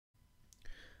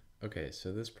Okay,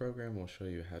 so this program will show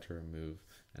you how to remove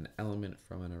an element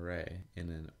from an array in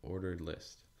an ordered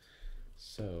list.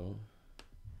 So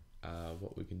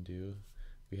what we can do,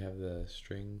 we have the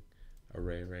string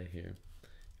array right here,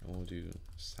 and we'll do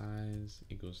size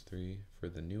equals 3 for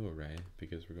the new array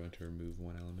because we're going to remove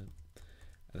one element,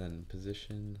 and then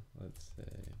position, let's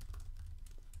say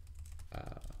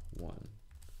 1.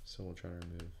 So we'll try to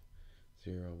remove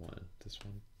 0, 1, this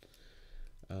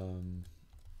one.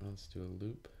 Let's do a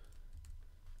loop.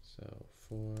 So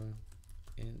for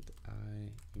int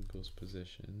I equals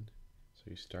position, so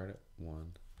you start at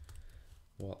 1,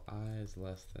 while I is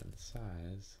less than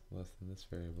size, less than this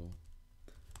variable,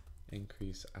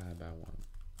 increase I by 1.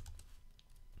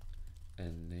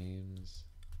 And names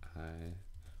I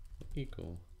will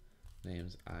equal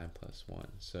names I plus 1.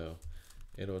 So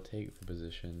it'll take the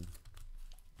position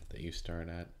that you start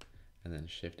at and then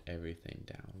shift everything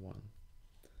down 1.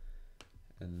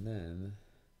 And then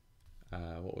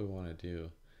what we want to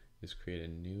do is create a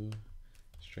new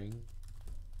string.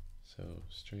 So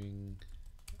string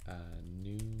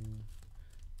new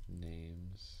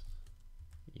names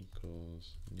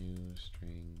equals new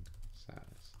string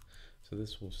size. So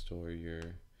this will store your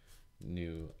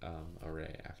new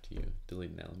array after you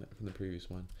delete an element from the previous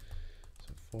one.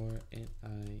 So for int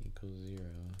I equals 0,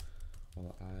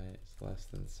 while I is less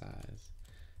than size,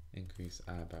 increase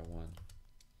I by 1.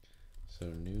 So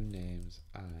new names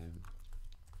I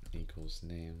equals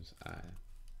names I,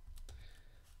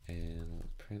 and we'll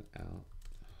print out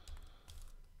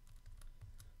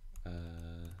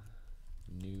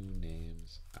new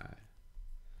names I.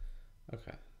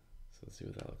 Okay, so let's see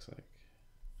what that looks like.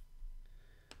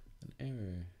 An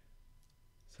error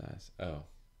size. Oh,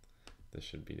 this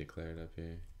should be declared up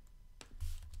here.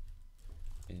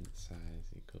 Int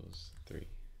size equals 3.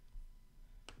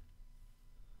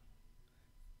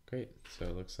 Great, so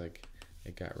it looks like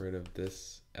it got rid of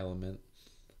this element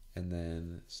and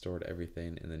then stored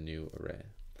everything in the new array.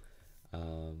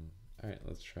 All right,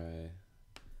 let's try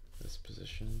this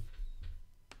position.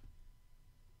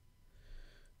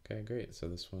 Okay, great. So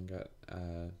this one got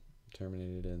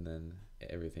terminated and then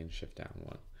everything shift down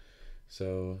 1.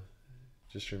 So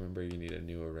just remember you need a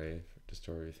new array to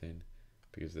store everything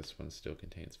because this one still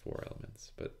contains 4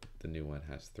 elements, but the new one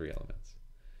has 3 elements.